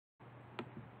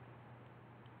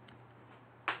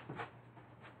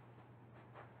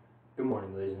Good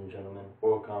morning, ladies and gentlemen.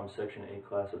 Oral Comm Section 8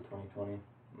 Class of 2020.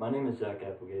 My name is Zach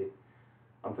Applegate.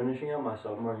 I'm finishing out my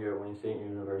sophomore year at Wayne State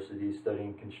University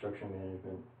studying construction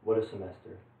management. What a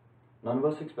semester. None of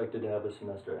us expected to have a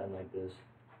semester end like this.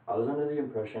 I was under the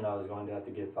impression I was going to have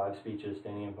to give 5 speeches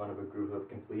standing in front of a group of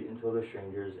complete and total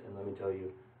strangers, and let me tell you,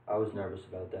 I was nervous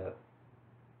about that.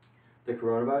 The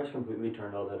coronavirus completely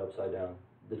turned all that upside down.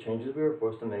 The changes we were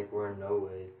forced to make were in no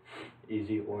way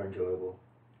easy or enjoyable.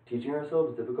 Teaching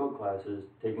ourselves difficult classes,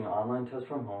 taking online tests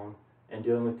from home, and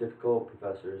dealing with difficult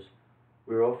professors,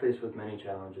 we were all faced with many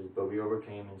challenges, but we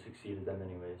overcame and succeeded them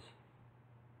anyways.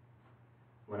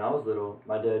 When I was little,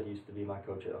 my dad used to be my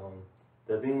coach at home,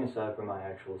 that being aside from my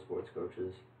actual sports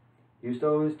coaches. He used to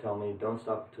always tell me, don't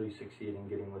stop until you succeed in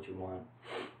getting what you want.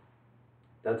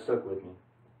 That stuck with me.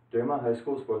 During my high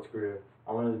school sports career,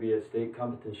 I wanted to be at state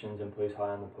competitions and place high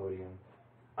on the podium.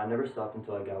 I never stopped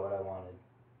until I got what I wanted.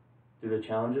 Through the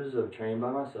challenges of training by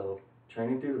myself,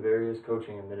 training through the various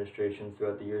coaching administrations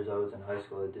throughout the years I was in high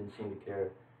school that didn't seem to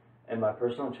care, and my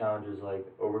personal challenges like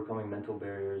overcoming mental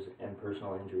barriers and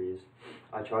personal injuries,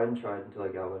 I tried until I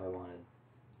got what I wanted.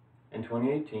 In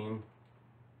 2018,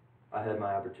 I had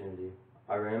my opportunity.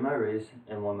 I ran my race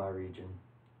and won my region,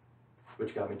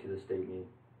 which got me to the state meet.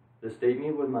 The state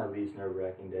meet was my least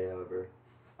nerve-wracking day, however.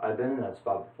 I'd been in that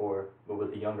spot before, but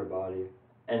with a younger body,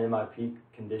 and in my peak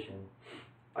condition,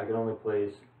 I could only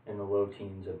place in the low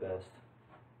teens at best.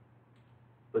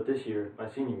 But this year, my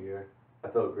senior year, I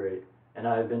felt great, and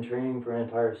I had been training for an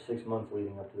entire 6 months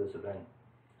leading up to this event.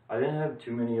 I didn't have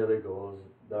too many other goals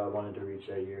that I wanted to reach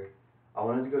that year. I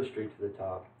wanted to go straight to the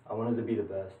top. I wanted to be the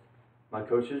best. My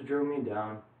coaches drove me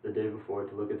down the day before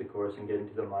to look at the course and get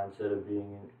into the mindset of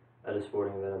being at a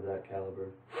sporting event of that caliber.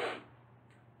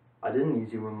 I did an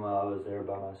easy one while I was there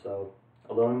by myself.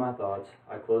 Alone in my thoughts,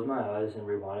 I closed my eyes and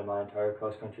rewinded my entire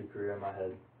cross-country career in my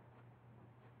head.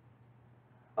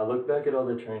 I looked back at all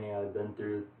the training I had been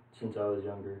through since I was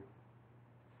younger.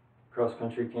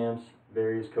 Cross-country camps,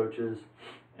 various coaches,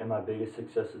 and my biggest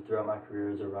successes throughout my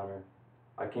career as a runner.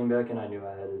 I came back and I knew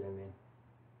I had it in me.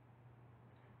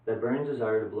 That burning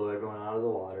desire to blow everyone out of the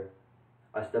water,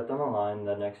 I stepped on the line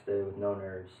the next day with no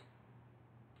nerves.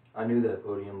 I knew that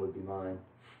podium would be mine.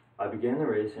 I began the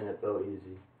race and it felt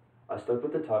easy. I stuck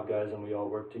with the top guys and we all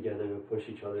worked together to push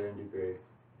each other and do great.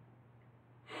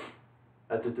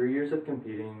 After 3 years of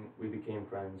competing, we became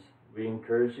friends. We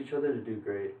encouraged each other to do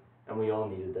great, and we all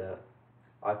needed that.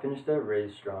 I finished that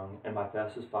race strong and my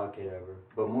fastest 5K ever,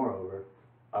 but moreover,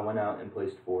 I went out and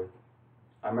placed 4th.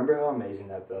 I remember how amazing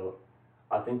that felt.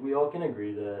 I think we all can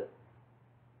agree that,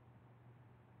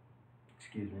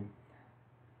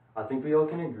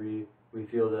 we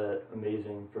feel that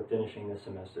amazing for finishing this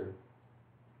semester.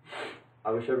 I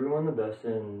wish everyone the best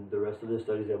in the rest of the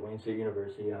studies at Wayne State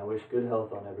University, and I wish good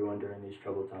health on everyone during these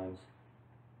troubled times.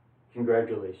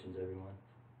 Congratulations, everyone.